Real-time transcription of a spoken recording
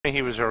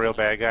He was a real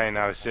bad guy and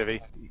not a civvy.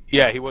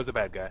 Yeah, he was a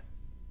bad guy.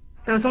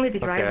 It was only the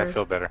driver. Okay, I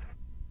feel better.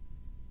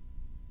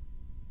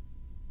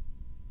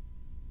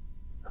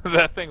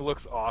 That thing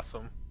looks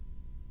awesome.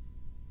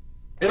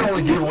 It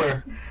only give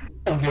away,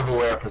 don't give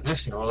away our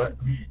position, will it?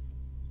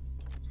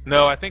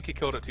 No, I think he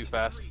killed it too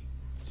fast.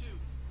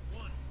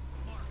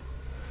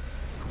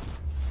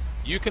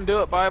 You can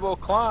do it, Bible.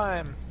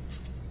 Climb.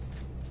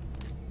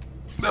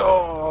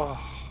 No.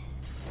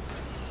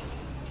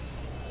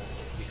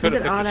 You could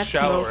have picked a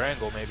shallower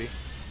angle, maybe.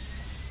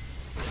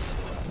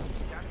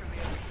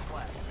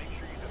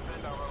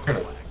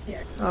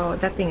 Oh,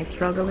 that thing is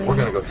struggling. We're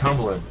gonna go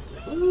tumbling.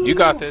 You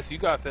got this. You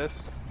got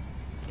this.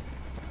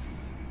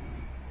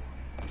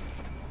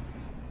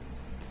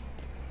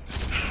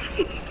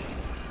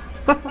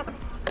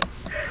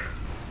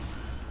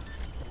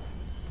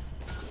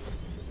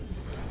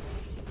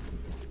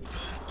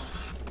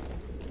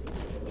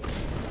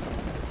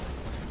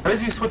 How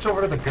did you switch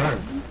over to the gun?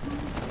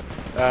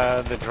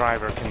 The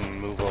driver can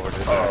move over to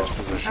the driver's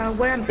position.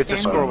 Where I'm It's a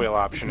standing. scroll wheel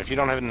option. If you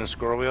don't have it in the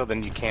scroll wheel,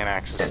 then you can't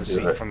access the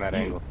seat from that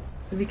angle.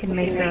 We can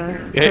make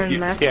a turn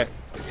left. Yeah,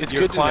 it's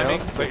You're good climbing,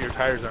 to know. but your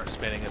tires aren't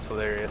spinning. It's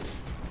hilarious.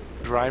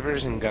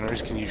 Drivers and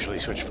gunners can usually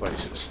switch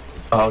places.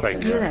 Oh, okay.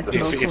 Like, Yeah, that's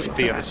so if cool.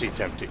 the other seat's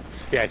empty.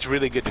 Yeah, it's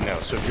really good to know.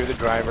 So if you're the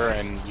driver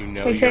and you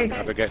know Hey, you're Shake. the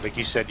other guy, like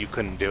you said, you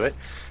couldn't do it.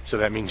 So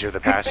that means you're the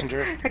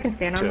passenger. I can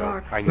stand on So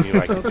rocks. I knew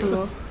I So could.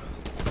 cool.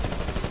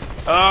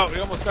 Oh, we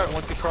almost got it.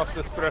 Once you cross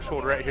this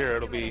threshold right here,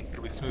 it'll be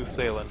smooth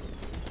sailing.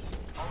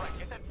 Alright,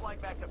 get that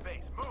flag back to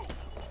base.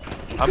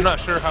 Move! I'm not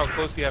sure how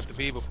close you have to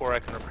be before I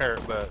can repair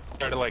it, but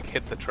try to like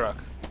hit the truck.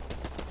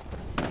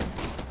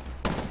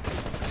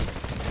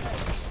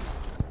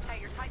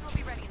 Hey, your tight will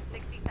be ready in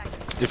 60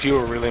 seconds. If you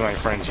were really my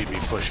friends, you'd be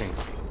pushing.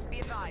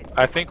 Be advised.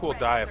 I think we'll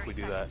die if we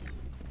do that.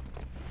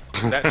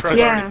 That truck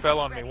Yeah. already fell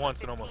on me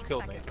once and almost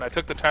killed me. And I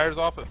took the tires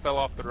off, it fell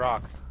off the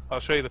rock. I'll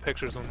show you the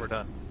pictures when we're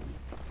done.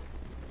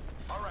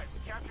 Alright,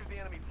 we captured the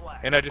enemy flag.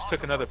 And I just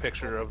took another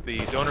picture of the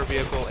donor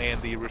vehicle and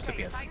the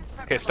recipient.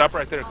 Okay, stop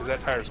right there because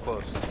that tire's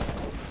close.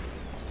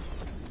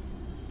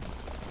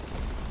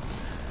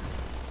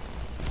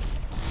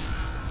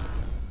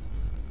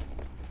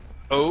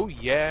 Oh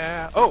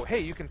yeah. Oh, hey,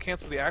 you can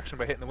cancel the action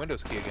by hitting the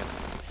Windows key again.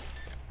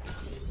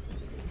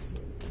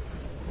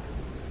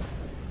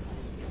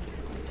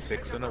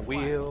 Fixing a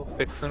wheel,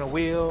 fixing a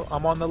wheel.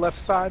 I'm on the left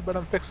side, but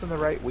I'm fixing the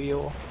right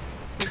wheel.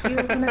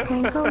 You're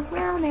gonna go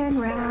round and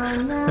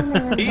round, round and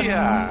round.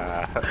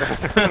 Yeah.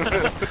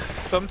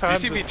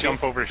 Sometimes you see me it's-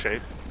 jump over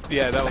shape?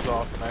 Yeah, that was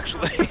awesome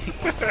actually.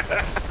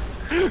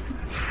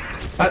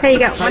 Hey, you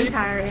got one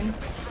tire in.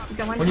 You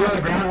got one When you're on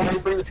the tire ground, in. why don't you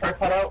bring the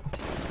tripod out?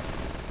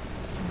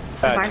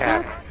 Bipod?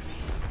 Tab.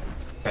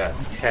 Yeah.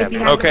 If you Tab.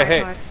 have Okay, the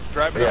hey, bipod.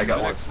 drive it Yeah, I up to got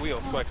the one. next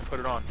wheel so I can put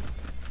it on.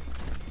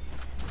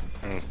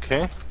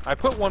 Okay. I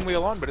put one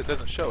wheel on, but it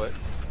doesn't show it.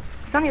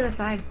 It's on the other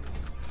side.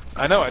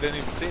 I know, I didn't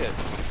even see it.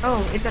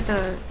 Oh, it's at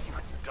the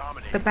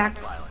back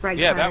right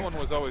Yeah, tire. that one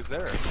was always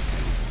there.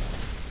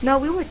 No,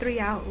 we were three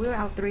out. We were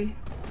out three.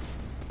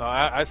 Oh,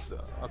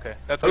 okay,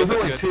 that's There good. was That's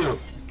only good. two.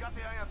 Got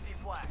the IMC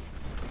flag.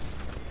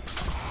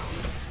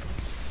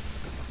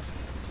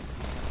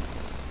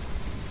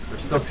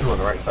 There's still two on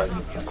the right side of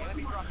the side.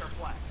 Enemy dropped their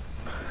flag.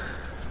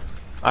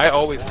 I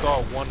always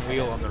saw one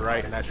wheel on the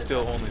right, and I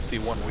still only see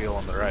one wheel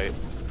on the right.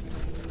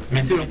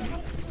 Me too. The enemy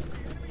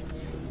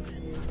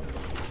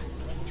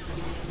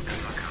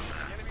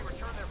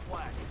returned their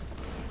flag.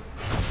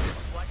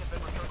 Flag has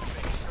been returned to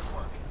base. Good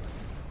work.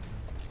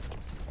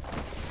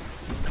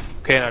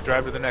 Okay, now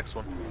drive to the next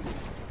one.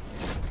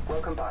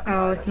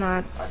 Oh, it's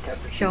not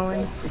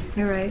showing.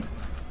 You're right.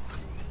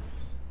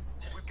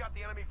 We've got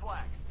the enemy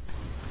flag.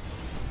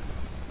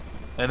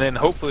 And then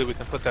hopefully we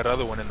can put that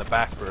other one in the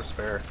back for a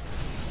spare.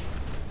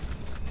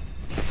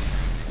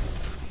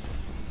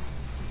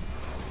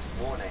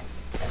 Warning.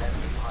 An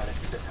enemy pilot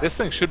is attacked. This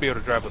thing should be able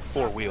to drive with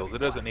 4 wheels. It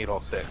doesn't need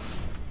all 6.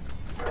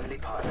 Friendly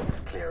pilot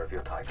is clear of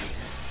your Titan.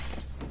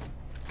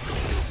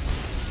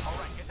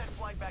 Alright, get that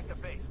flag back to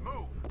base.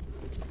 Move!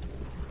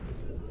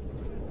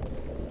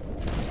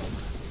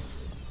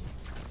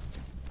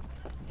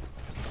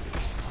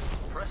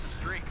 Press the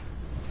streak.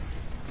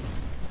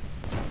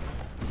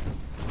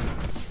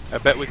 I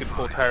bet we could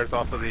pull tires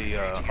off of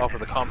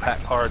the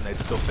compact car and they'd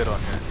still fit on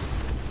here.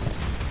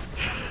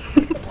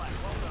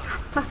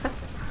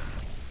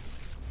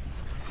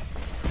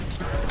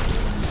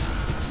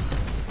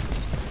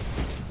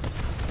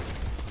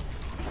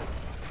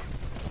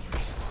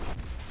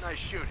 Nice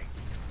shooting.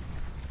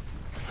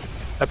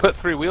 I put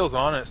 3 wheels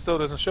on and it still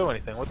doesn't show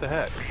anything. What the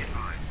heck?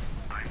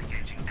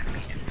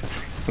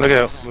 Look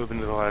out, moving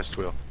to the last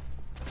wheel.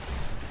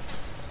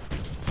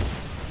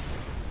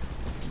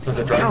 Does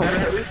it drive Oh. better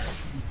at least?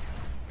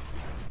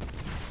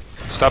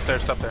 Stop there,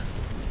 stop there.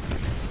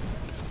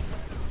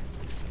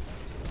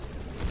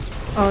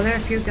 Oh, there are a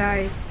few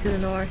guys to the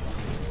north.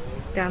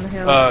 Down the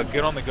hill.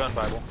 Get on the gun,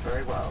 Bible.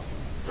 Very well.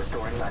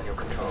 Restoring manual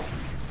control.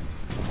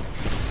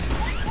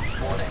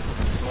 Warning.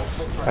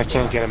 Multiple threats. I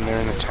can't get them there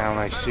in the town,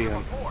 I see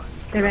them.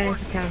 They ran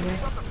into town there.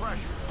 Up the pressure.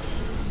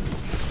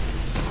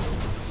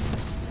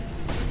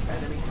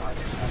 Enemy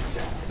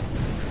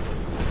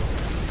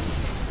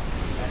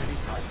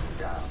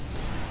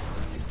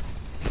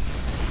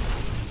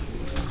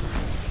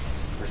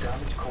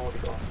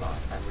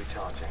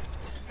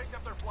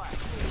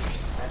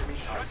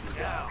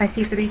I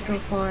see 3 so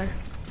far.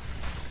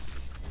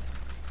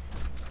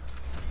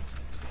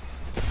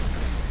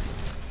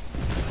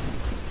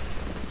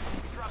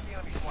 Drop the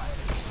enemy flag.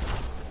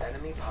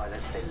 Enemy pilot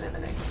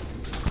eliminated.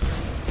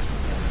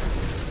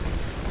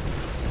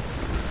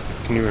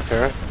 Can you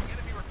repair it?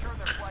 Enemy return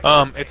their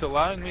flag. It's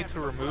allowing me to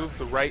remove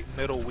the right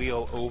middle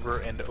wheel over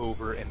and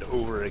over and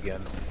over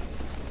again.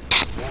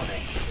 Warning,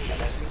 an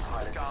enemy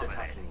pilot is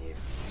attacking you.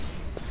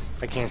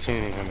 I can't see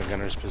anything from the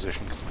gunner's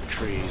position because of the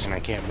trees, and I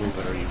can't move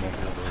it or you won't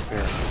be able to repair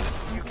it.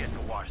 You get to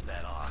wash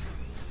that off.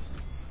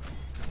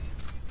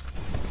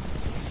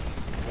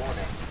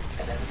 Warning,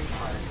 an enemy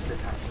pilot is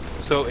attacking you.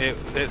 So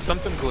it's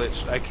something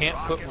glitched. I can't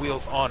put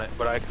wheels on it,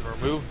 but I can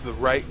remove the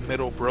right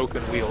middle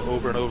broken wheel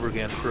over and over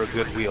again for a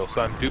good wheel. So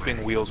I'm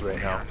duping wheels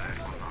right now.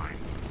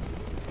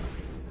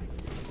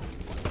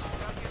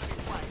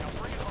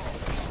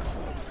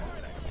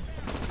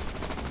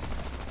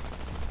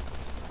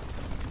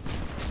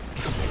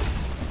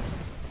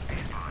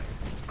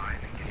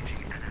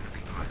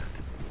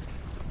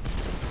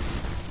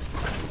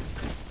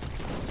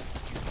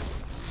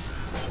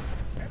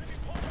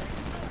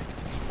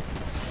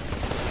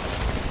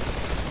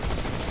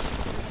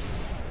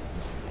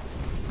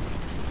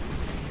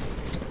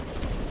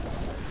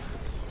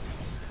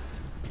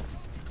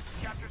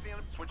 Captured the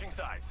enemy. Switching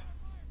sides.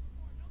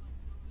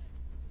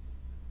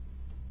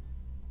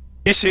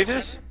 You see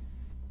this?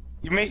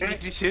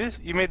 Did you see this?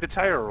 You made the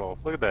tire roll.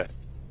 Look at that.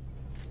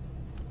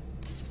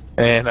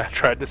 And I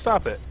tried to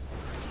stop it.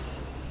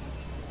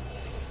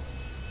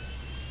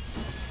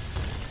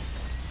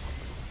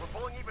 We're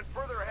pulling even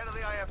further ahead of the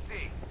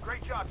IFC.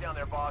 Great job down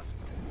there, boss.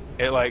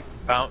 It like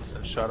bounced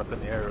and shot up in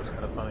the air. It was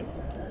kind of funny.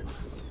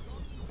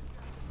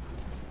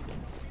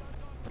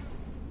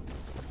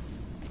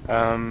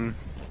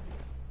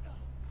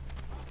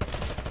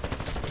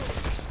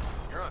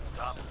 You're on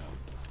stop.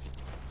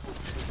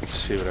 Let's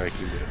see what I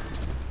can do.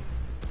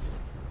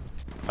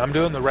 I'm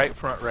doing the right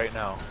front right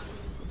now.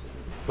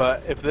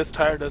 But if this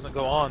tire doesn't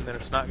go on, then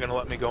it's not going to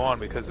let me go on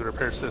because the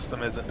repair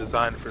system isn't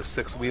designed for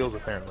 6 wheels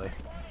apparently.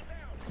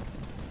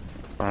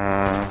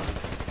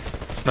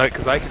 Like,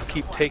 because I can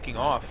keep taking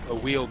off a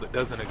wheel that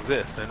doesn't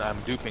exist, and I'm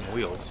duping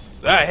wheels.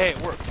 Ah, hey,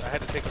 it worked. I had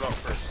to take it off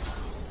first.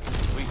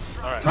 Sweet.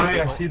 Alright.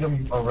 Hi, I see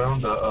them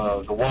around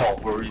the wall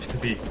where we used to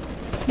be.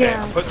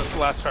 Yeah. Putting this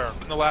last tire on.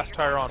 Putting the last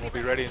tire on. We'll be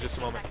ready in just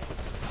a moment.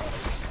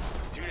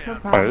 No Oh,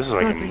 problem. this is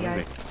like a Two or three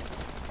movie. guys.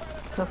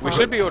 So We far.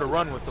 should be able to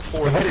run with the 4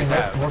 We're that we heading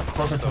have. more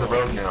closer to the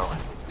road now.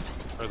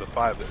 Or the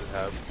 5 that we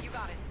have. You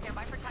got it. Stand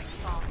by for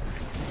Titanfall.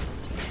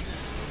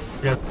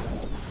 Yeah.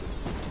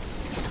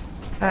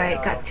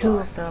 Alright, got 2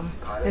 of them.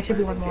 There should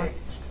be one more.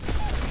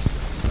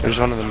 There's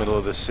one in the middle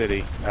of the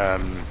city,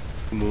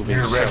 moving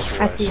Near red.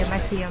 southwest. I see him, I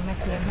see him, I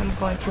see him. I'm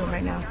going to him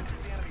right now.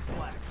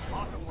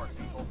 Awesome work,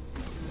 people.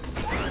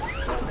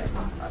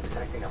 I'm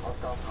detecting a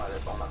hostile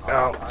pilot on the Oh,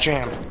 highway.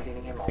 jammed. I'm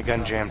cleaning him off. The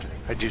gun jammed.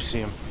 I do see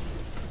him.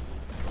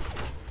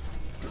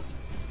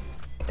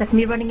 That's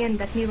me running in,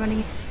 that's me running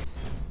in.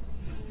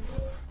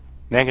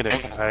 Negative.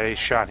 I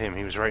shot him.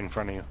 He was right in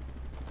front of you.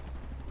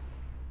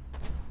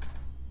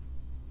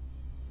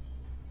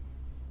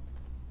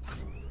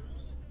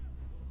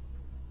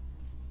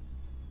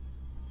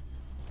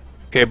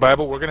 Okay,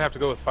 Bible, we're gonna have to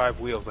go with 5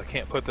 wheels. I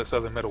can't put this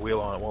other middle wheel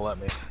on, it won't let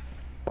me.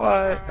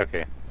 What?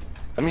 Okay.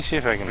 Let me see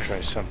if I can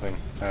try something.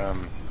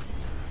 Hang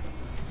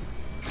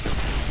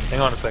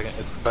on a second,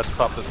 it's best to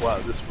pop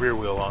this rear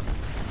wheel on.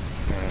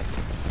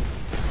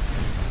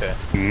 Okay.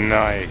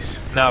 Nice.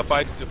 Now if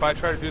I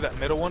try to do that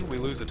middle one, we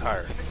lose a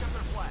tire.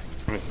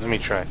 Let me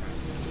try.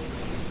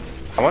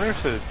 I wonder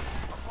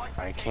if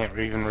I can't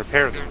even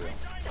repair the wheel.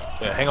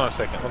 Yeah, hang on a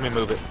second, let me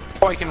move it.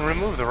 Oh, I can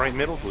remove the right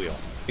middle wheel.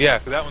 Yeah,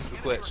 because that one's a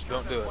glitch.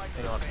 Don't do it.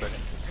 Hang on a second.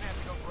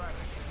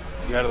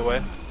 You out of the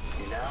way?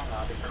 You now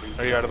have increased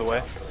Are you out of the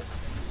way?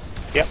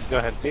 Yep, go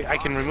ahead. I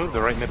can remove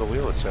the right middle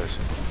wheel, it says.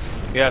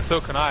 Yeah,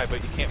 so can I,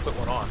 but you can't put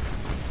one on.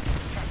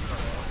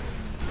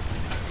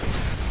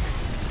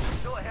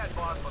 Still ahead,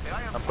 boss, but the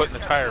IFC I'm putting the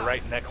tire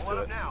right next Pull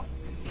to up it. now.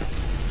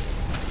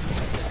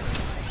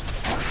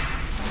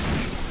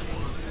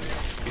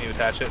 Can you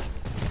attach it?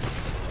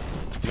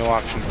 No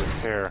option to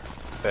repair.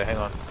 Okay, hang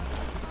on.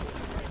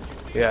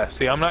 Yeah,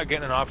 see, I'm not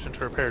getting an option to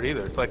repair it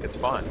either. It's like it's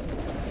fine.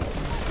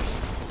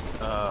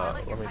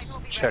 Let me just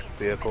check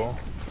vehicle.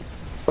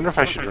 Wonder if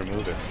I should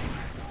remove it.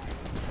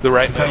 The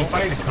right Can you middle.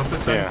 find a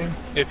compass or Yeah. anything?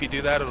 If you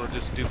do that, it'll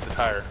just dupe the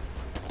tire.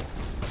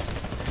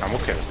 I'm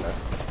okay with that.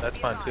 That's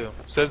fine too.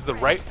 Says the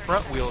right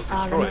front wheel is Let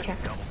me destroyed.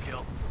 check. Double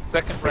kill.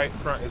 Second right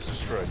front is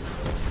destroyed.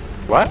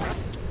 What?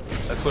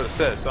 That's what it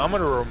says. So I'm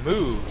going to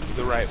remove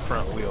the right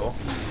front wheel.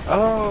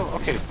 Oh,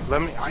 okay.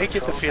 I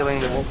get the feeling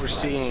that what we're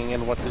seeing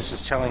and what this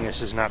is telling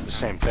us is not the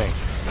same thing.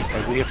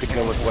 Like, we have to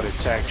go with what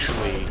it's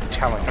actually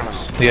telling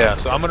us. Yeah,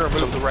 so I'm going to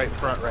remove the right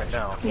front right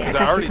now. Yeah, Because I I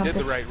got already your did the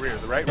compass. right rear.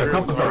 The right Yeah, rear was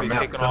compass are already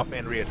mapped, taken so- off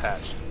and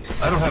reattached.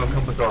 I don't have a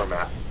compass or a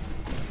map.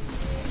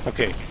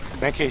 Okay. In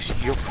that case,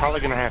 you're probably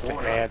going to have to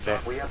add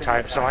that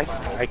tire. So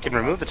I can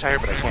remove the tire,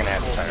 but I can't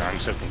add the tire. I'm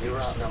so You're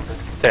confused. outnumbered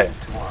Okay. 10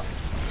 to 1.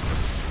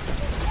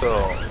 So,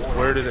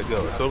 where did it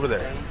go? It's over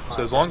there.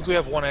 So as long as we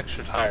have one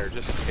extra tire,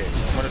 just in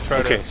case. I'm gonna try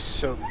Okay, to...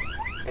 so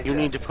you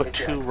need to put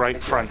 2 right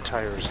front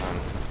tires on,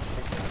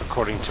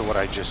 according to what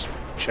I just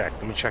checked.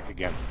 Let me check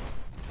again.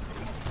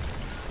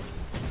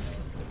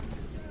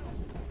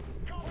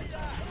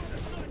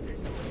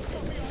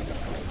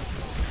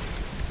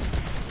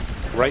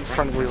 Right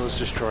front wheel is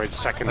destroyed,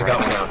 second I right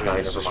got one front wheel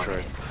outside, is never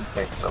mind. destroyed.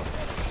 Okay, so.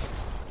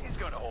 He's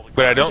going to hold it.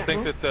 But I don't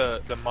think that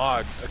the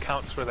mod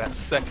accounts for that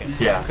second.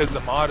 Yeah. Because the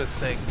mod is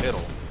saying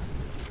middle.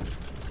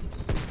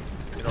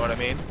 You know what I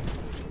mean?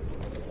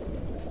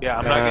 Yeah,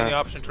 I'm not getting the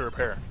option to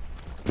repair.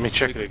 Let me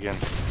check it again.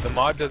 The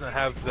mod doesn't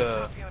have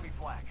the Enemy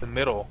flag.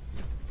 middle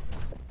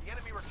The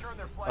enemy returned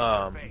their flag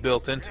to their base.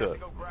 built We're into gonna it.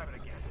 have to go grab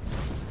it again.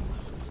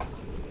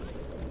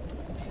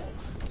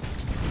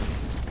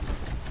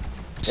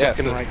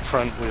 Second so- right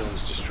front wheel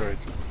is destroyed.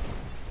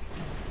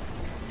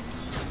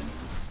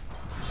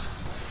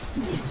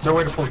 Is there a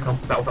way to pull the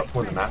compass out without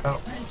pulling the map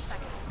out?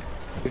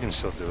 We can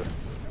still do it.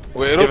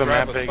 Well, it'll Give a drive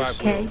map, with Vegas.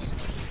 5 wheels.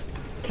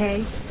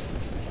 Okay.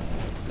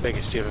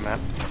 Vegas, do you have a map?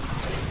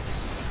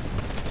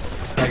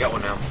 I got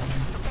one now.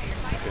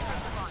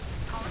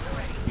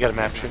 You got a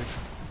map, Shane?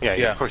 Yeah,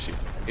 Yeah. of course you.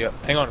 Yep.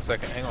 Hang on a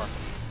second. Hang on.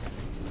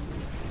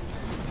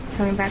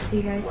 Coming back to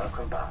you guys.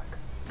 Welcome back.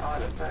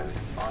 Pilot mode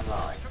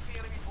online. Took the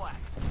enemy flag.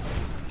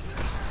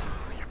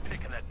 You're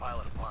picking that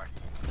pilot apart.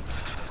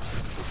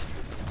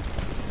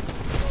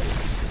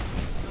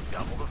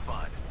 Double the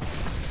fun.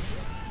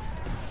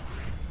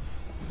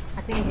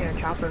 I think I hear a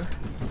chopper.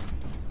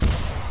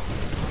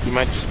 You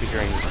might just be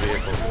hearing this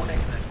vehicle.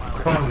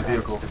 Come on, the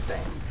vehicle.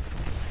 Sustained.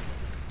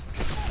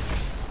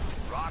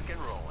 Rock and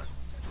rolling.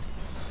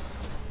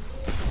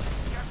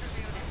 Captured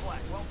the enemy flag.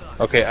 Well done.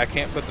 Okay, I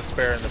can't put the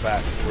spare in the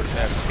back, so we're just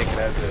gonna have to take it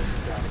as is.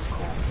 Damage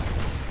core.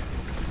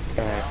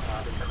 Alright.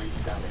 Have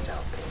increased damage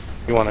output.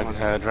 You want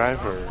to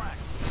drive or?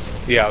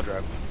 Yeah, I'll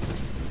drive.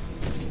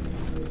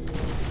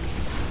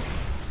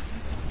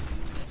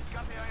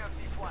 Got the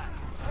IFC flag.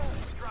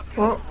 We dropped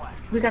the Well, enemy flag.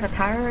 we got a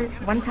tire,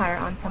 one tire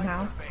on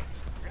somehow. Base.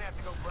 We're gonna have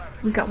to go grab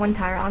it. We got one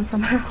tire on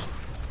somehow.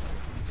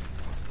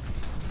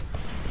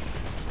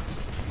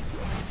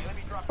 The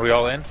enemy dropped Are we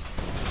all in?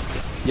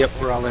 Yep,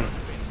 we're all in.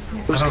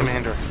 Who's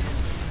commander?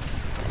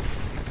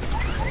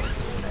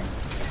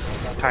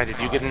 Ty, did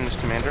you get in as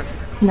commander?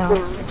 No.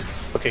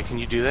 Okay, can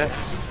you do that?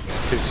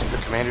 Because the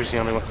commander's the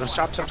only one. Oh,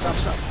 stop, stop, stop,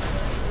 stop.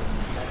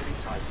 Enemy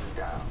Titan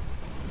down.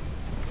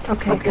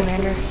 Okay,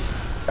 Commander.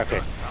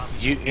 Okay.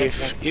 You,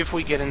 if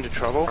we get into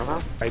trouble,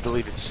 I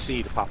believe it's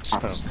C to pop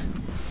smoke.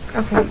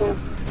 Okay. Warning.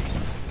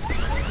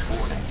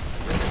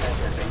 Protect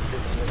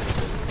evasive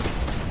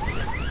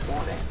militants.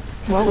 Warning.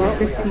 Well,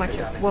 this is too much.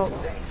 Damage Well,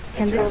 sustained.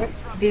 can this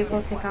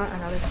vehicle take out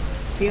another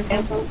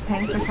vehicle?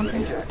 Tank or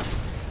something?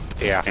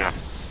 Yeah.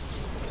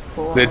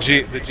 Cool. The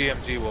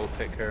GMG will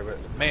take care of it.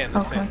 Man,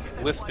 this Okay. thing's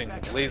listing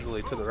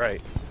lazily to the right.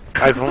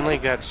 I've only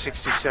got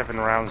 67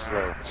 rounds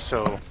though,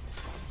 so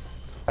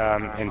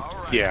and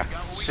yeah,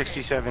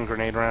 67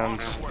 grenade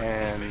rounds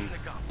and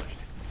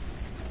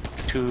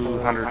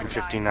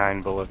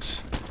 259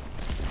 bullets.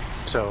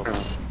 So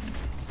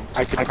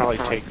I could probably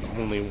take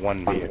only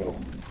one vehicle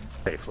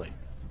safely.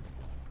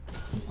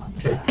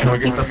 Okay, can we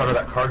get stuff out of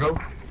that cargo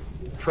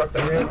truck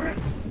that we have?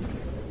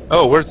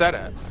 Oh, where's that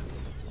at?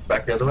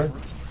 Back the other way?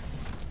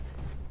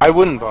 I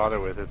wouldn't bother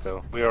with it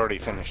though. We already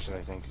finished it,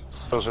 I think.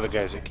 Those are the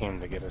guys that came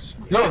to get us.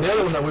 No, the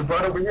other one that we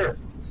brought over here.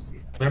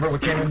 Remember we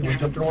came in, we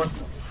jumped in one?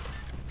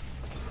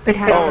 It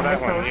has Oh, the that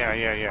one. missiles.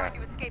 Yeah.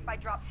 You escape by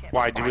dropship.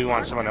 Why? Do we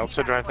want someone else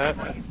to drive that?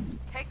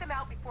 Take them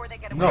out before they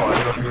get away. No,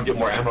 I don't know if we can get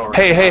more ammo. or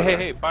Hey, anything hey, out hey, of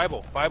hey,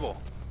 Bible,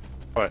 Bible.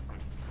 What?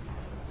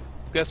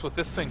 Guess what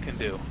this thing can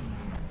do?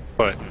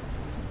 What?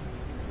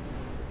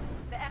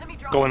 The enemy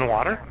dropped Go in the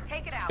water?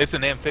 Take it out. It's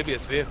an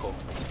amphibious vehicle.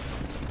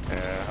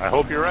 I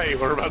hope you're right.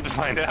 We're about to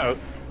find out.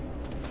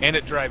 And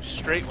it drives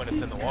straight when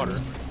it's in the water.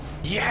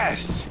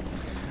 Yes!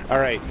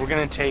 Alright, we're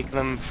gonna take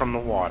them from the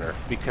water,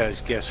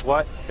 because guess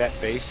what? That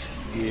base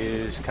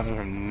is coming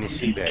from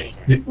Missy Bay.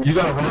 it. You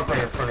got a rock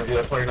right in front of you,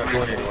 that's why you're not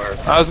going anywhere.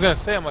 I was gonna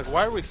say, I'm like,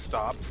 why are we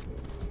stopped?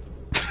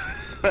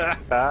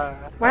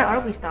 Why are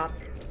we stopped?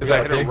 Because You I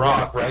got hit a big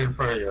rock. right in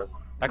front of you.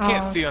 I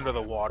can't Oh. see under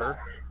the water.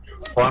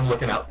 Well, I'm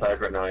looking outside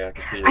right now, yeah, I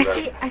can see you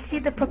there. I see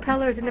the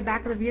propellers in the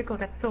back of the vehicle.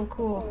 That's so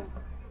cool.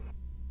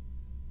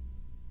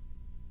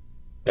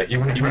 Yeah, you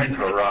ran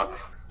into a rock.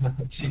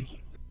 Jeez.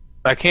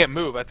 I can't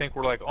move. I think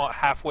we're like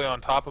halfway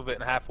on top of it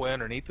and halfway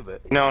underneath of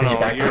it. No, Can you no,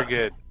 back you're up?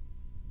 good.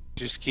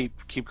 Just keep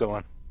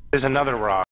going. There's another rock.